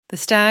The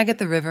Stag at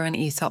the River in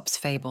Aesop's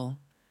Fable.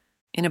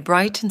 In a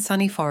bright and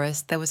sunny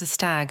forest there was a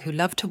stag who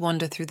loved to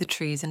wander through the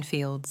trees and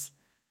fields.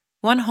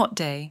 One hot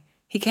day,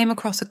 he came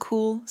across a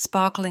cool,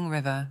 sparkling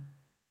river.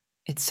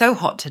 "It's so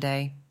hot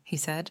today," he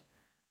said.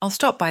 "I'll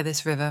stop by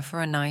this river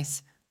for a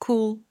nice,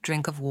 cool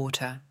drink of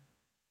water."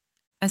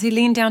 As he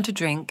leaned down to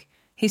drink,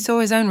 he saw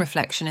his own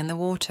reflection in the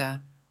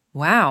water.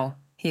 "Wow!"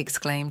 he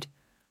exclaimed.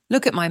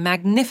 "Look at my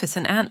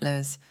magnificent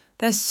antlers.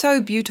 They're so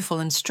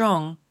beautiful and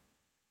strong."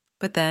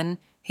 But then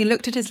he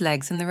looked at his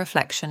legs in the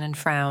reflection and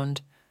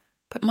frowned.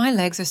 "But my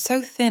legs are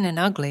so thin and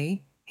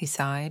ugly," he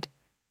sighed.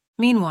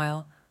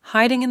 Meanwhile,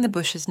 hiding in the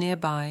bushes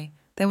nearby,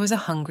 there was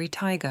a hungry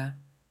tiger.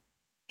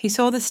 He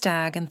saw the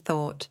stag and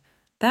thought,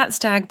 "That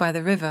stag by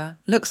the river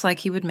looks like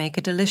he would make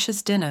a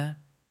delicious dinner."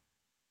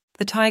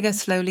 The tiger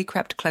slowly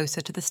crept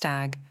closer to the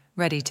stag,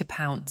 ready to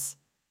pounce.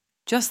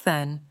 Just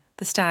then,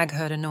 the stag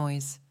heard a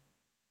noise.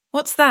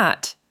 "What's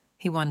that?"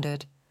 he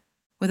wondered.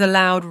 With a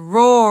loud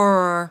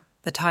roar,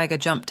 the tiger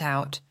jumped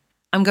out.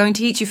 "I'm going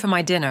to eat you for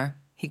my dinner,"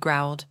 he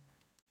growled.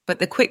 But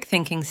the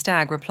quick-thinking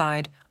stag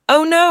replied,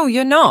 "Oh no,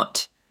 you're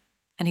not!"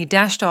 And he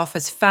dashed off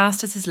as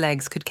fast as his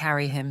legs could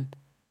carry him.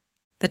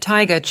 The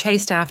tiger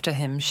chased after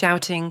him,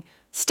 shouting,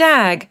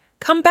 "Stag,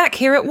 come back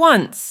here at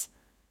once!"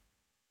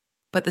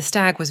 But the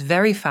stag was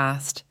very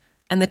fast,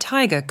 and the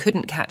tiger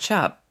couldn't catch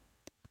up.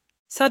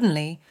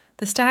 Suddenly,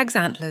 the stag's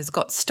antlers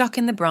got stuck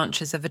in the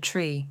branches of a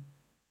tree.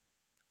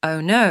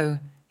 "Oh no,"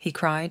 he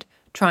cried,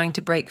 trying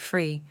to break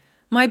free.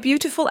 "My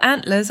beautiful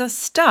antlers are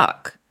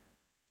stuck."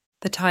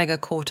 The tiger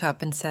caught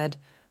up and said,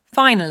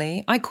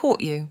 "Finally, I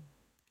caught you.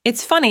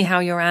 It's funny how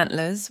your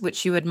antlers,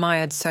 which you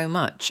admired so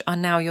much, are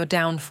now your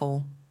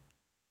downfall."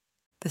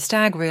 The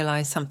stag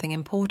realized something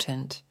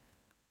important.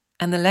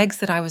 "And the legs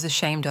that I was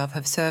ashamed of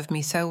have served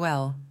me so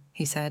well,"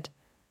 he said.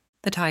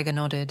 The tiger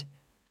nodded.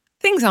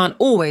 "Things aren't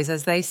always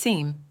as they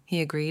seem,"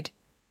 he agreed.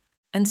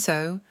 And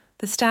so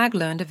the stag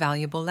learned a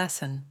valuable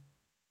lesson.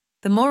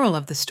 The moral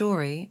of the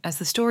story, as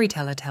the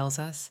storyteller tells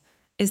us,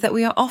 is that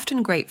we are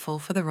often grateful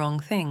for the wrong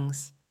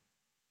things.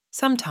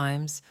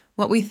 Sometimes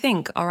what we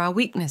think are our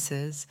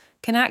weaknesses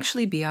can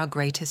actually be our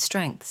greatest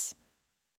strengths.